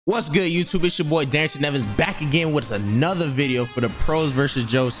What's good, YouTube? It's your boy Darrington Evans back again with another video for the Pros vs.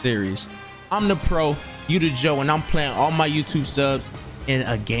 Joe series. I'm the pro, you the Joe, and I'm playing all my YouTube subs in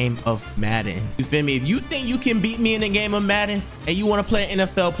a game of Madden. You feel me? If you think you can beat me in a game of Madden and you want to play an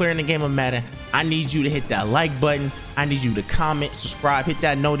NFL player in a game of Madden, I need you to hit that like button. I need you to comment, subscribe, hit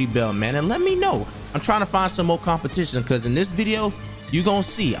that noti bell, man, and let me know. I'm trying to find some more competition because in this video, you gonna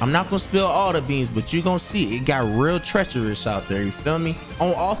see, I'm not gonna spill all the beans, but you gonna see it got real treacherous out there. You feel me?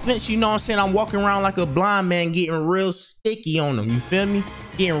 On offense, you know what I'm saying, I'm walking around like a blind man, getting real sticky on them. You feel me?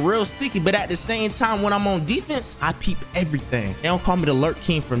 Getting real sticky. But at the same time, when I'm on defense, I peep everything. They don't call me the Lurk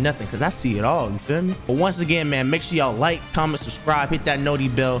King for nothing, because I see it all. You feel me? But once again, man, make sure y'all like, comment, subscribe, hit that noti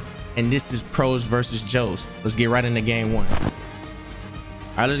bell. And this is Pros versus Joes. Let's get right into game one. All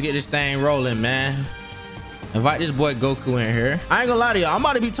right, let's get this thing rolling, man. Invite this boy Goku in here. I ain't gonna lie to y'all, I'm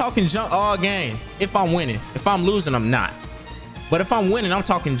about to be talking junk all game. If I'm winning. If I'm losing, I'm not. But if I'm winning, I'm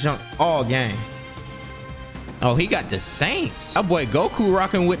talking junk all game. Oh, he got the Saints. That boy Goku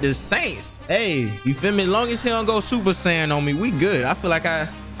rocking with the Saints. Hey, you feel me? As long as he don't go Super Saiyan on me, we good. I feel like I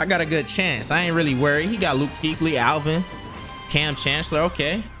got a good chance. I ain't really worried. He got Luke Kuechly, Alvin, Cam Chancellor.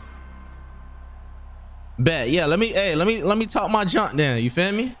 Okay. Bet. Yeah, let me talk my junk then. You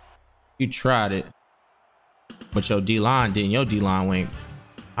feel me? You tried it. But your D-line didn't. Your D-line went.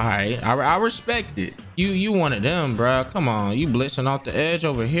 All right, I respect it. You one of them, bro. Come on, you blitzing off the edge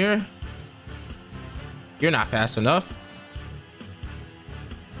over here. You're not fast enough.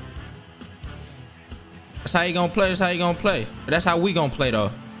 That's how you gonna play. That's how you gonna play. But that's how we gonna play,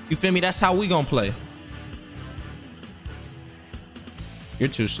 though. You feel me? That's how we gonna play. You're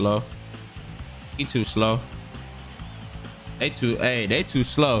too slow. He too slow. They too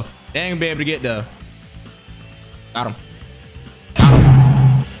slow. They ain't gonna be able to get there. Got him.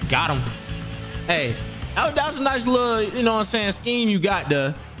 Got him. Hey, that was a nice little, you know what I'm saying, scheme you got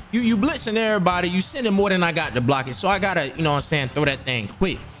there. You blitzing everybody. You sending more than I got to block it. So I gotta, you know what I'm saying, throw that thing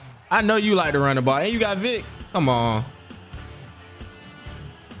quick. I know you like to run the ball. And you got Vic. Come on.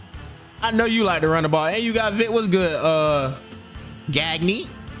 I know you like to run the ball. And you got Vic. What's good? Gagney.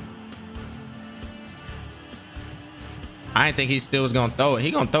 I didn't think he still was gonna throw it.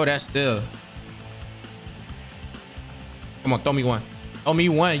 He gonna throw that still. Come on, throw me one. Throw me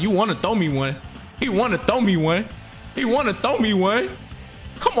one. You want to throw me one. He want to throw me one. He want to throw me one.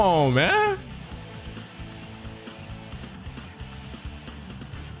 Come on, man.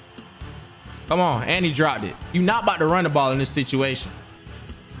 Come on. And he dropped it. You not about to run the ball in this situation.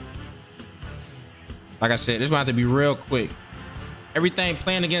 Like I said, this gonna have to be real quick. Everything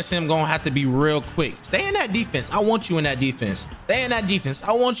playing against him gonna have to be real quick. Stay in that defense. I want you in that defense. Stay in that defense.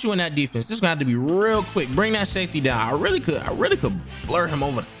 I want you in that defense. This is gonna have to be real quick. Bring that safety down. I really could blur him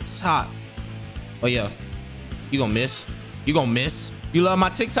over the top. Oh yeah. You gonna miss. You gonna miss. You love my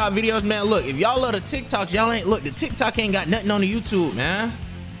TikTok videos, man? Look, if y'all love the TikTok, y'all ain't look, the TikTok ain't got nothing on the YouTube, man.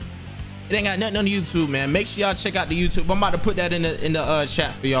 It ain't got nothing on the YouTube, man. Make sure y'all check out the YouTube. I'm about to put that in the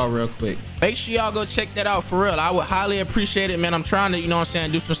chat for y'all real quick. Make sure y'all go check that out for real. I would highly appreciate it, man. I'm trying to, you know what I'm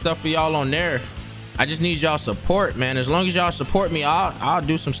saying, do some stuff for y'all on there. I just need y'all support, man. As long as y'all support me, I'll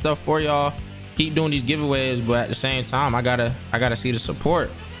do some stuff for y'all. Keep doing these giveaways, but at the same time, I gotta see the support.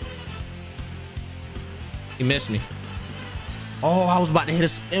 He missed me. Oh, I was about to hit a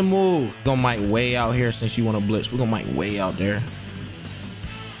spin move. We're gonna mic way out here since you want to blitz. We're gonna mic way out there.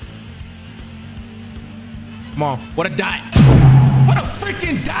 Come on, what a dot. What a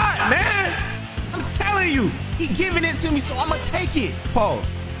freaking dot, man. I'm telling you, he giving it to me, so I'm gonna take it. Pause.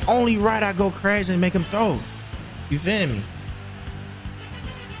 Only right I go crazy and make him throw. You feel me?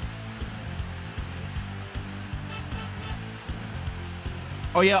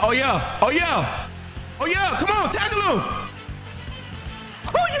 Oh yeah, oh yeah, oh yeah. Oh yeah, come on, tackle him.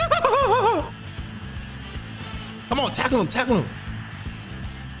 Oh yeah. Come on, tackle him, tackle him.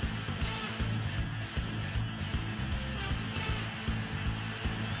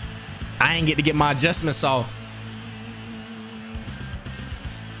 I ain't get to get my adjustments off.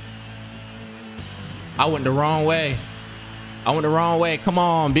 I went the wrong way. I went the wrong way. Come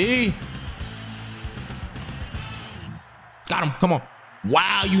on, B. Got him. Come on.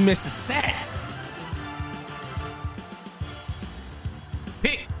 Wow, you missed a sack.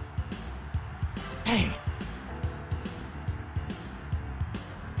 Pick. Dang.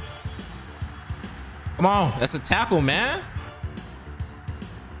 Come on. That's a tackle, man.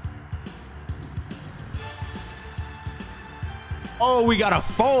 Oh, we gotta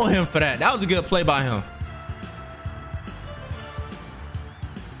fold him for that. That was a good play by him.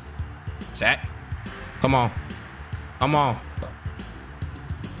 Sack. Come on. Come on.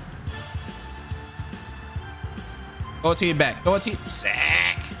 Go to your back. Go to your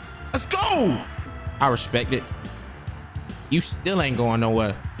sack. go. I respect it. You still ain't going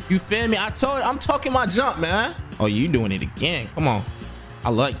nowhere. You feel me? I'm talking my jump, man. Oh, you doing it again. Come on. I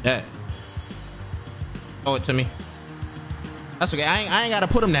like that. Throw it to me. That's okay. I ain't got to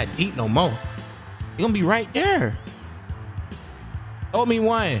put him that deep no more. You're going to be right there. Throw me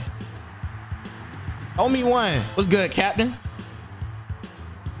one. Throw me one. What's good, Captain?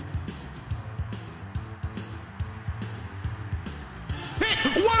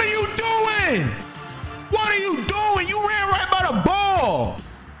 What are you doing? What are you doing? You ran right by the ball.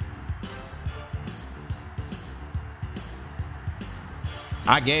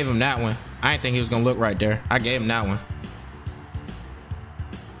 I gave him that one. I didn't think he was gonna look right there. I gave him that one.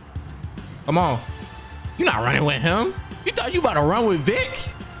 Come on. You're not running with him. You thought you about to run with Vic?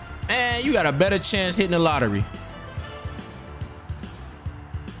 Man, you got a better chance hitting the lottery.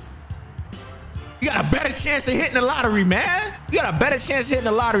 You got a better chance of hitting the lottery, man. You got a better chance of hitting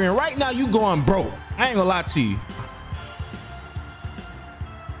the lottery. And right now you going broke. I ain't gonna lie to you.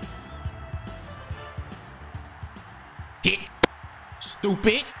 Kick.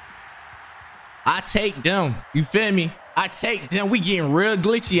 Stupid. I take them. You feel me? I take them. We getting real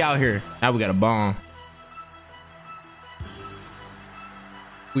glitchy out here. Now we got a bomb.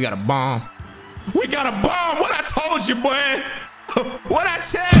 We got a bomb. We got a bomb. What I told you, boy. What I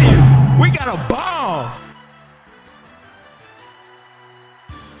tell you. We got a bomb.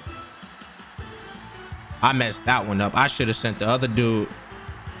 I messed that one up. I should have sent the other dude.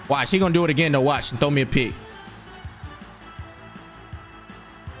 Watch. He gonna do it again though. Watch. And throw me a pick.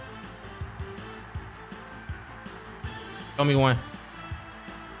 Throw me one.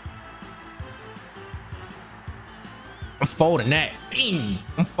 I'm folding that. Bing.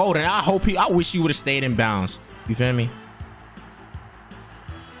 I'm folding. I wish he would have stayed in bounds. You feel me?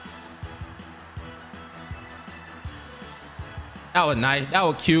 That was nice. That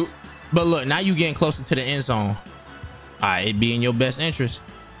was cute. But look, now you getting closer to the end zone. All right, it be in your best interest.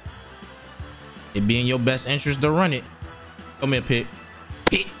 It be in your best interest to run it. Come here, pick.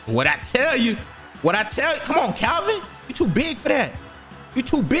 Pick. What I tell you. What I tell you. Come on, Calvin. You too big for that. You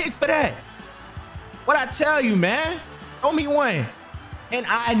too big for that. What I tell you, man. Throw me one. And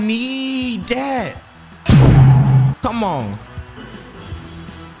I need that. Come on.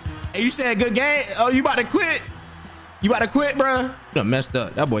 Hey, you said good game. Oh, you about to quit? You about to quit, bro? You done messed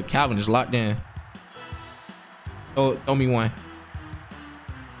up. That boy Calvin is locked in. Oh, throw me one.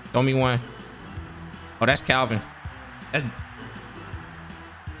 Throw me one. Oh, that's Calvin. That's...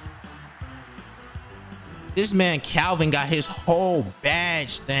 This man Calvin got his whole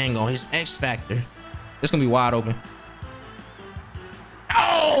badge thing on his X Factor. It's gonna be wide open.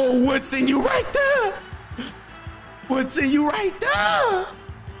 Oh, what's in you right there? What's in you right there?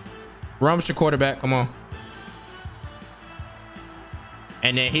 Run with your quarterback. Come on.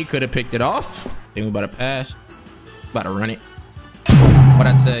 And then he could have picked it off. Think we about to pass. About to run it. What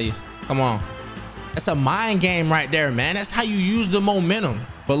I tell you? Come on. That's a mind game right there, man. That's how you use the momentum.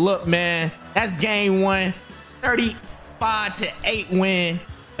 But look, man, that's game one. 35-8 win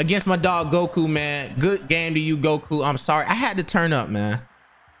against my dog Goku, man. Good game to you, Goku. I'm sorry. I had to turn up, man.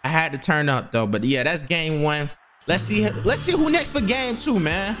 I had to turn up though. But yeah, that's game one. Let's see who next for game two,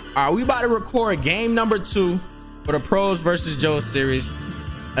 man. All right, we about to record game number 2 for the Pros versus Joe series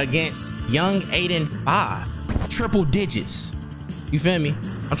against young Aiden 5. Triple digits. You feel me?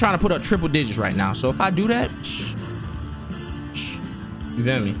 I'm trying to put up triple digits right now. So if I do that, you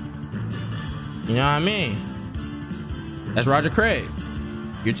feel me? You know what I mean? That's Roger Craig.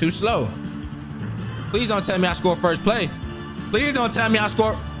 You're too slow. Please don't tell me I scored first play. Please don't tell me I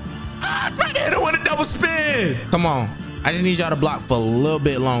scored. Ah, right there, I don't want a double spin. Come on. I just need y'all to block for a little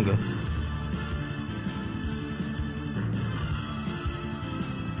bit longer.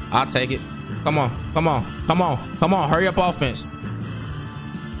 I'll take it. Come on, come on, come on, come on. Hurry up offense.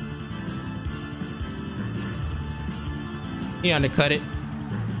 He undercut it.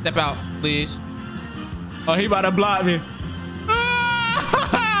 Step out, please. Oh, he about to block me.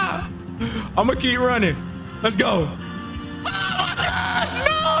 Ah! I'm gonna keep running. Let's go. Oh my gosh, no!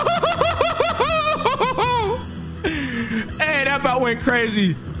 Hey, that about went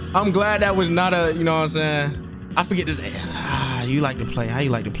crazy. I'm glad that was not a, you know what I'm saying? I forget this. Ah, you like to play. How you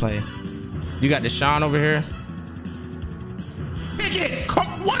like to play? You got Deshaun over here. Pick it.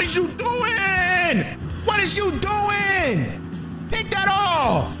 Come, what is you doing? What is you doing? Pick that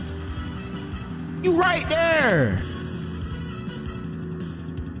off. You right there.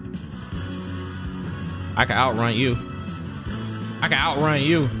 I can outrun you. I can outrun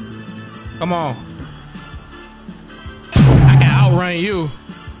you. Come on. I can outrun you.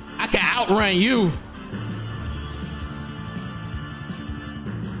 I can outrun you.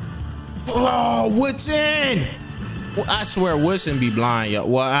 Oh, Woodson. Well, I swear Woodson be blind, yo.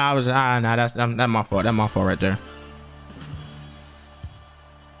 Well, nah, that's my fault. That's my fault right there.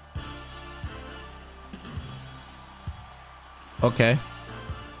 Okay.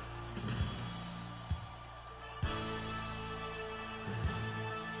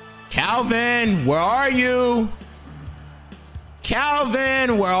 Calvin, where are you?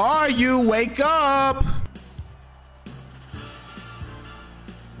 Calvin, where are you? Wake up.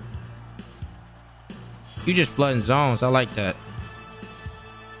 You just flooding zones. I like that.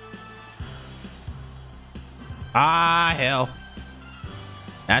 Ah, hell.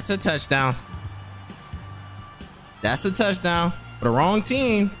 That's a touchdown. That's a touchdown for the wrong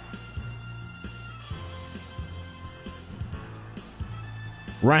team.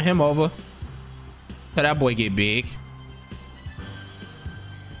 Run him over. Let that boy get big.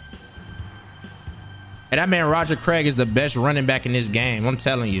 And that man Roger Craig is the best running back in this game. I'm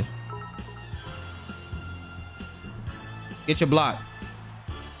telling you. Get your block.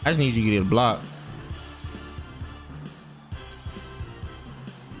 I just need you to get a block.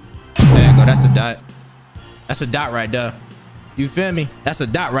 There you go. That's a dot. That's a dot right there. You feel me? That's a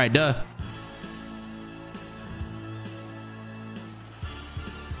dot right there.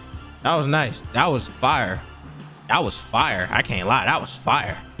 That was nice. That was fire. That was fire. I can't lie. That was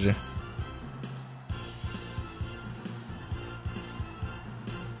fire.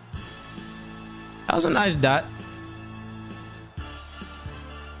 That was a nice dot.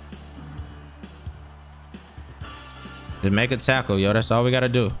 Just make a tackle, yo. That's all we gotta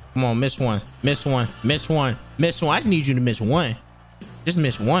do. Come on, miss one. Miss one. Miss one. Miss one. I just need you to miss one. Just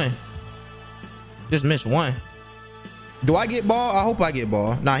miss one. Just miss one. Do I get ball? I hope I get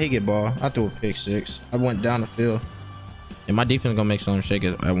ball. Nah, he get ball. I threw a pick six. I went down the field. And my defense gonna make something shake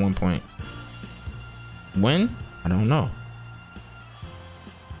it at one point. When? I don't know.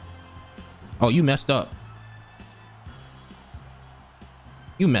 Oh, you messed up.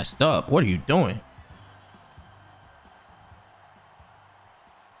 You messed up. What are you doing?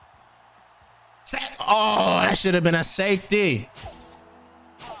 Oh, that should have been a safety.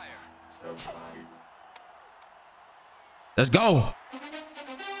 Let's go.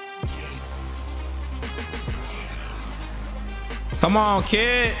 Come on,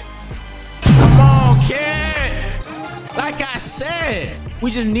 kid. Come on, kid. Like I said,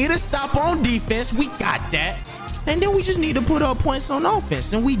 we just need to stop on defense. We got that. And then we just need to put up points on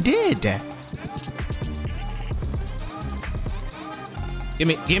offense. And we did that.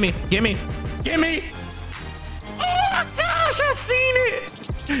 Gimme, gimme, gimme, gimme. Oh my gosh, I seen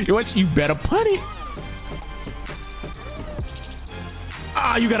it. You better put it.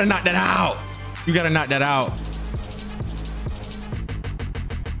 Ah, you gotta knock that out. You gotta knock that out.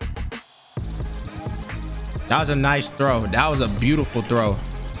 That was a nice throw. That was a beautiful throw.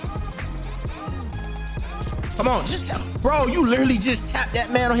 Come on, just tap. Bro, you literally just tapped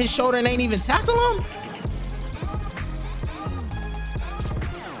that man on his shoulder and ain't even tackle him?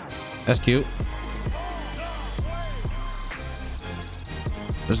 That's cute.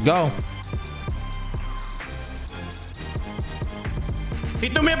 Let's go. He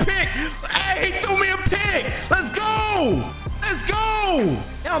threw me a pick. Hey, he threw me a pick. Let's go. Let's go.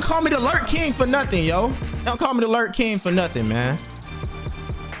 They don't call me the Lurk King for nothing, yo. They don't call me the Lurk King for nothing, man.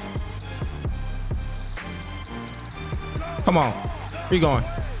 Come on. Where you going?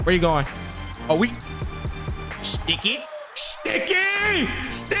 Where you going? Oh, we... Sticky. Sticky.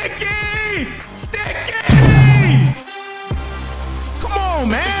 Sticky. Sticky. Come on,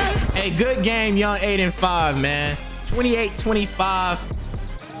 man. Hey, good game, young 8-5, man. 28-25.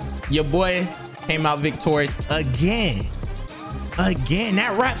 Your boy came out victorious again.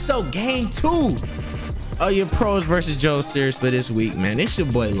 That wraps up game 2 of your Pros versus Joe series for this week, man. It's your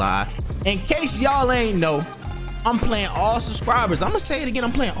boy Live. In case y'all ain't know, I'm playing all subscribers. I'm gonna say it again.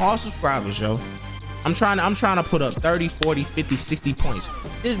 I'm playing all subscribers, yo. I'm trying to put up 30, 40, 50, 60 points.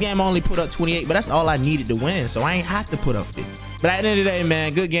 This game only put up 28, but that's all I needed to win, so I ain't have to put up 50. But at the end of the day,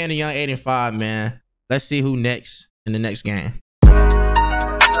 man, good game to young 8-5, man. Let's see who next in the next game.